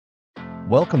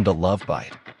Welcome to Love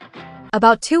Bite.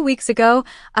 About 2 weeks ago,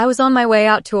 I was on my way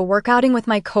out to a workouting with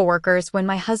my coworkers when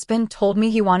my husband told me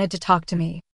he wanted to talk to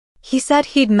me. He said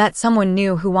he'd met someone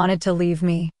new who wanted to leave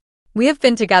me. We have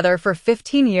been together for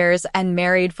 15 years and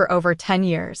married for over 10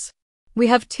 years. We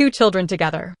have 2 children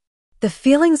together. The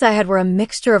feelings I had were a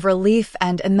mixture of relief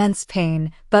and immense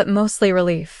pain, but mostly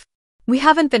relief. We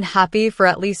haven't been happy for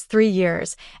at least 3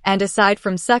 years, and aside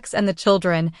from sex and the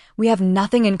children, we have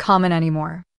nothing in common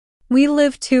anymore. We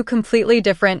live 2 completely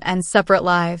different and separate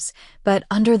lives, but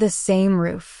under the same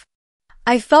roof.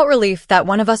 I felt relief that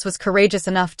one of us was courageous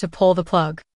enough to pull the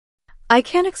plug. I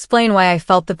can't explain why I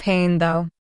felt the pain, though.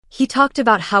 He talked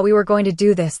about how we were going to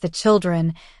do this, the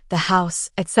children, the house,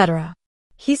 etc.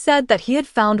 He said that he had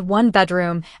found 1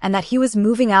 bedroom and that he was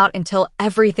moving out until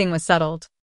everything was settled.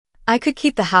 I could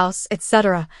keep the house,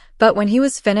 etc., but when he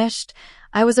was finished,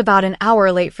 I was about an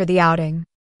hour late for the outing.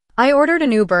 I ordered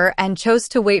an Uber and chose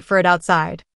to wait for it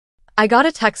outside. I got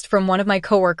a text from one of my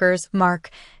coworkers,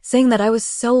 Mark, saying that I was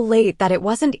so late that it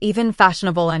wasn't even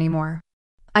fashionable anymore.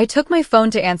 I took my phone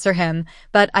to answer him,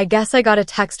 but I guess I got a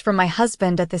text from my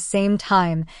husband at the same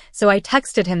time, so I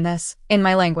texted him this, in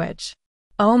my language.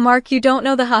 Oh, Mark, you don't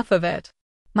know the half of it.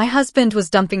 My husband was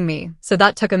dumping me, so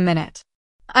that took a minute.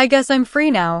 I guess I'm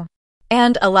free now.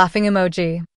 And a laughing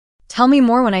emoji. Tell me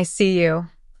more when I see you.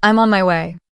 I'm on my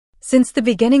way. Since the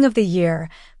beginning of the year,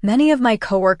 many of my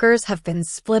coworkers have been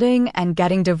splitting and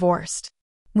getting divorced.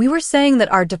 We were saying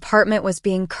that our department was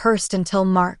being cursed until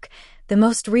Mark, the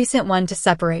most recent one to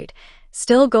separate,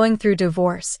 still going through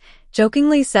divorce,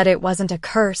 jokingly said it wasn't a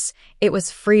curse, it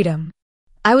was freedom.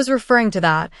 I was referring to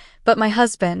that, but my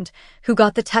husband, who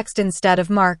got the text instead of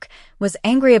Mark, was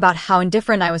angry about how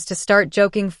indifferent I was to start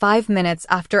joking 5 minutes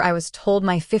after I was told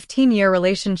my 15-year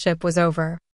relationship was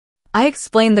over. I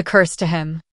explained the curse to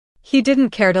him. He didn't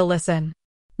care to listen.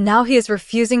 Now he is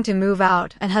refusing to move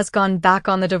out and has gone back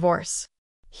on the divorce.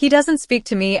 He doesn't speak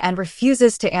to me and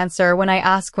refuses to answer when I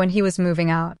ask when he was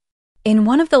moving out. In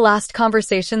one of the last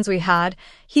conversations we had,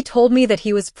 he told me that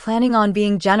he was planning on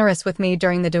being generous with me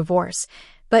during the divorce,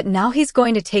 but now he's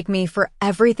going to take me for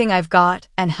everything I've got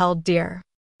and held dear.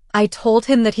 I told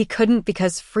him that he couldn't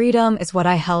because freedom is what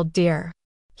I held dear.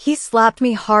 He slapped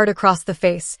me hard across the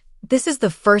face. This is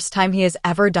the first time he has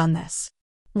ever done this.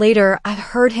 Later, I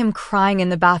heard him crying in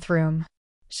the bathroom.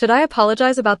 Should I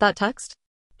apologize about that text?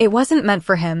 It wasn't meant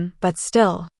for him, but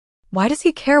still. Why does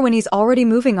he care when he's already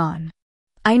moving on?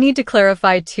 I need to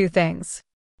clarify 2 things.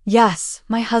 Yes,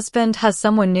 my husband has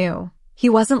someone new. He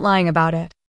wasn't lying about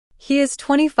it. He is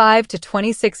 25 to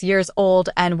 26 years old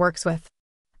and works with.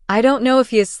 I don't know if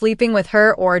he is sleeping with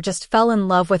her or just fell in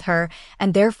love with her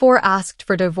and therefore asked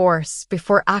for divorce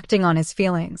before acting on his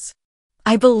feelings.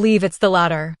 I believe it's the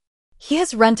latter. He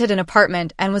has rented an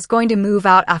apartment and was going to move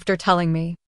out after telling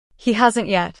me. He hasn't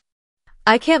yet.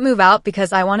 I can't move out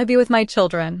because I want to be with my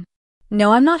children.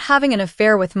 No, I'm not having an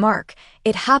affair with Mark.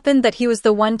 It happened that he was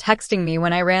the one texting me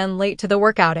when I ran late to the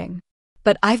work outing.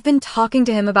 But I've been talking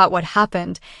to him about what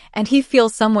happened, and he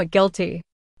feels somewhat guilty.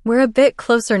 We're a bit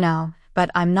closer now,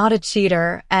 but I'm not a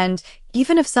cheater, and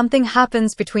even if something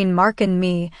happens between Mark and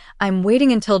me, I'm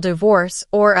waiting until divorce,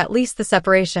 or at least the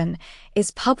separation,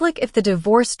 is public if the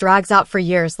divorce drags out for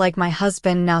years like my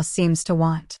husband now seems to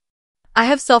want. I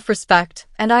have self-respect,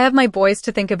 and I have my boys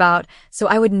to think about, so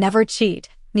I would never cheat,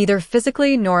 neither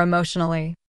physically nor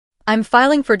emotionally. I'm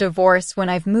filing for divorce when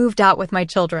I've moved out with my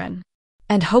children.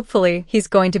 And hopefully, he's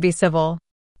going to be civil.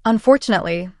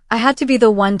 Unfortunately, I had to be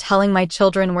the one telling my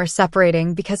children we're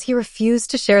separating because he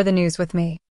refused to share the news with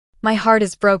me. My heart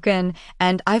is broken,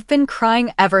 and I've been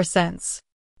crying ever since.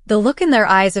 The look in their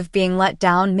eyes of being let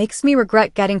down makes me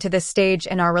regret getting to this stage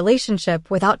in our relationship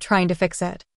without trying to fix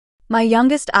it. My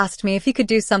youngest asked me if he could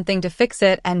do something to fix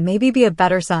it and maybe be a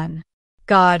better son.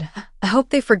 God, I hope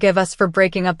they forgive us for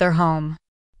breaking up their home.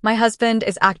 My husband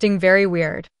is acting very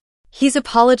weird. He's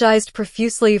apologized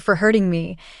profusely for hurting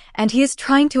me, and he is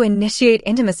trying to initiate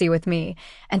intimacy with me,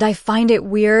 and I find it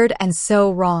weird and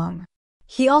so wrong.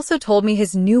 He also told me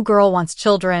his new girl wants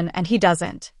children and he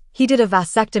doesn't. He did a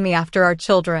vasectomy after our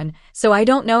children, so I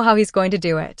don't know how he's going to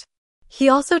do it. He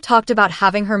also talked about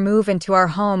having her move into our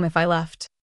home if I left.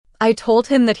 I told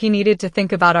him that he needed to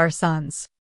think about our sons.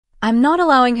 I'm not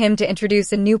allowing him to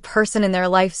introduce a new person in their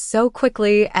life so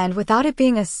quickly and without it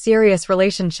being a serious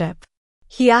relationship.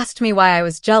 He asked me why I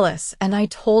was jealous, and I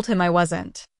told him I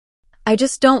wasn't. I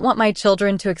just don't want my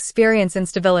children to experience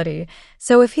instability,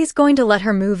 so if he's going to let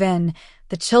her move in,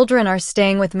 the children are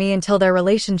staying with me until their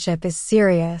relationship is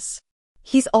serious.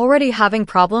 He's already having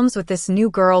problems with this new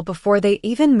girl before they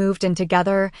even moved in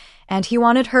together, and he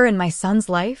wanted her in my son's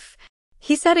life.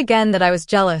 He said again that I was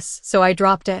jealous, so I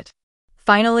dropped it.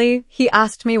 Finally, he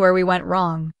asked me where we went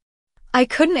wrong. I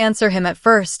couldn't answer him at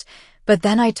first, but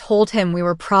then I told him we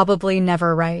were probably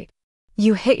never right.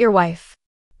 You hit your wife.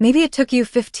 Maybe it took you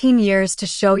 15 years to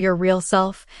show your real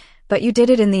self, but you did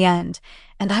it in the end,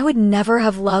 and I would never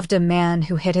have loved a man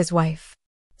who hit his wife.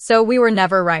 So we were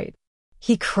never right.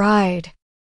 He cried.